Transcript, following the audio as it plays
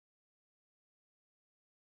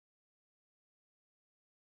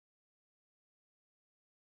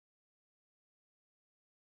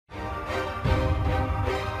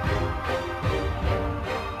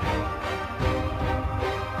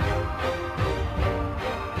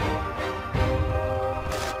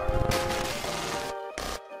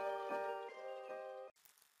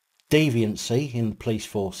Deviancy in the police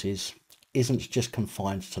forces isn't just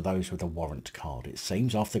confined to those with a warrant card, it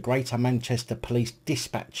seems, after Greater Manchester Police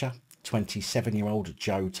dispatcher, 27-year-old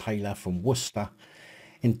Joe Taylor from Worcester,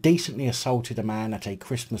 indecently assaulted a man at a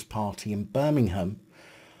Christmas party in Birmingham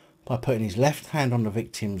by putting his left hand on the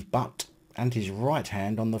victim's butt and his right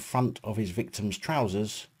hand on the front of his victim's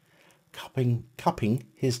trousers, cupping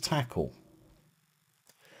his tackle.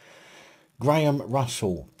 Graham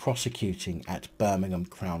Russell, prosecuting at Birmingham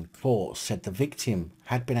Crown Court, said the victim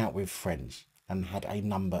had been out with friends and had a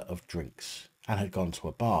number of drinks and had gone to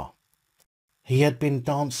a bar. He had been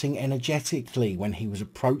dancing energetically when he was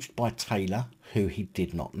approached by Taylor, who he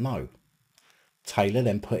did not know. Taylor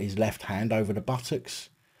then put his left hand over the buttocks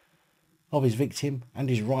of his victim and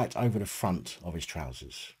his right over the front of his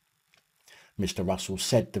trousers. Mr. Russell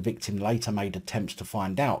said the victim later made attempts to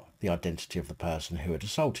find out the identity of the person who had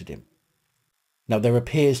assaulted him. Now, there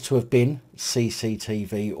appears to have been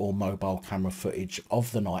CCTV or mobile camera footage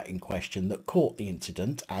of the night in question that caught the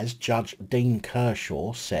incident, as Judge Dean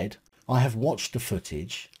Kershaw said, "I have watched the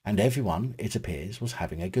footage and everyone, it appears, was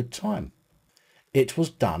having a good time. It was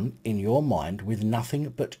done in your mind with nothing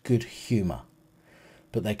but good humour.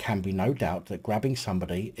 But there can be no doubt that grabbing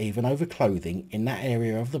somebody, even over clothing, in that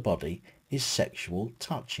area of the body is sexual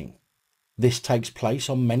touching. This takes place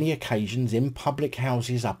on many occasions in public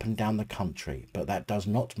houses up and down the country, but that does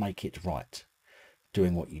not make it right.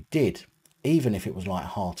 Doing what you did, even if it was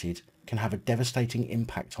light-hearted, can have a devastating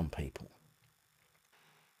impact on people."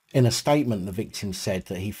 In a statement, the victim said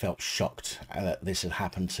that he felt shocked that this had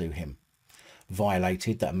happened to him,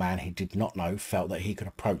 violated that a man he did not know felt that he could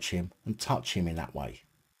approach him and touch him in that way.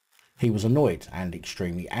 He was annoyed and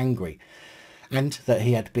extremely angry, and that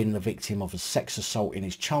he had been the victim of a sex assault in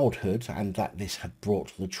his childhood and that this had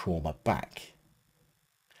brought the trauma back.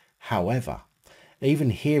 However,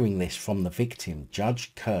 even hearing this from the victim,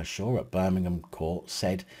 Judge Kershaw at Birmingham Court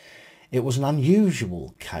said it was an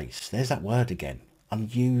unusual case. There's that word again,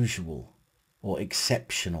 unusual or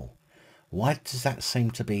exceptional. Why does that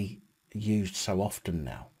seem to be used so often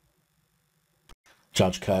now?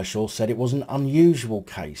 Judge Kershaw said it was an unusual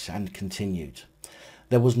case and continued,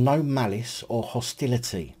 "There was no malice or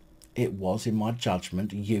hostility. It was, in my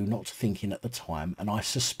judgment, you not thinking at the time, and I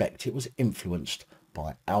suspect it was influenced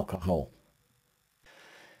by alcohol."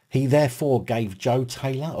 He therefore gave Joe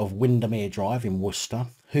Taylor of Windermere Drive in Worcester,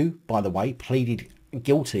 who, by the way, pleaded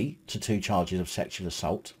guilty to 2 charges of sexual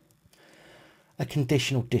assault, a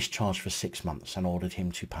conditional discharge for 6 months and ordered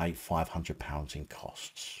him to pay £500 in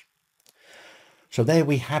costs. So there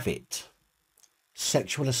we have it.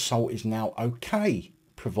 Sexual assault is now okay,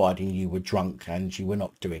 providing you were drunk and you were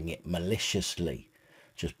not doing it maliciously.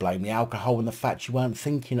 Just blame the alcohol and the fact you weren't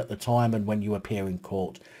thinking at the time, and when you appear in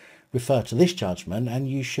court, refer to this judgment and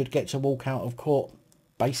you should get to walk out of court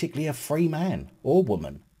basically a free man or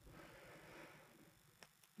woman.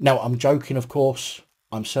 Now, I'm joking, of course.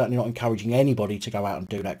 I'm certainly not encouraging anybody to go out and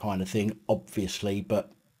do that kind of thing, obviously,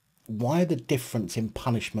 but why the difference in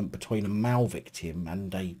punishment between a male victim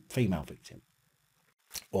and a female victim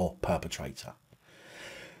or perpetrator?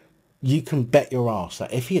 You can bet your ass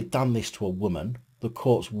that if he had done this to a woman, the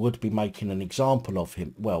courts would be making an example of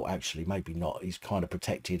him. Well, actually, maybe not. He's kind of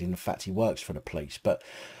protected in the fact he works for the police. But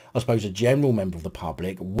I suppose a general member of the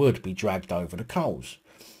public would be dragged over the coals,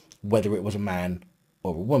 whether it was a man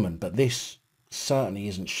or a woman. But this certainly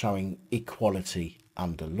isn't showing equality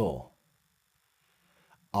under law.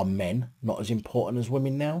 Are men not as important as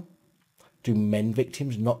women now? Do men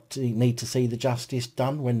victims not need to see the justice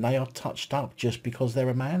done when they are touched up just because they're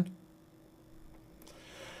a man?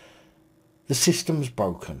 The system's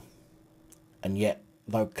broken, and yet,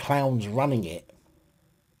 though clowns running it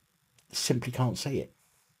simply can't see it.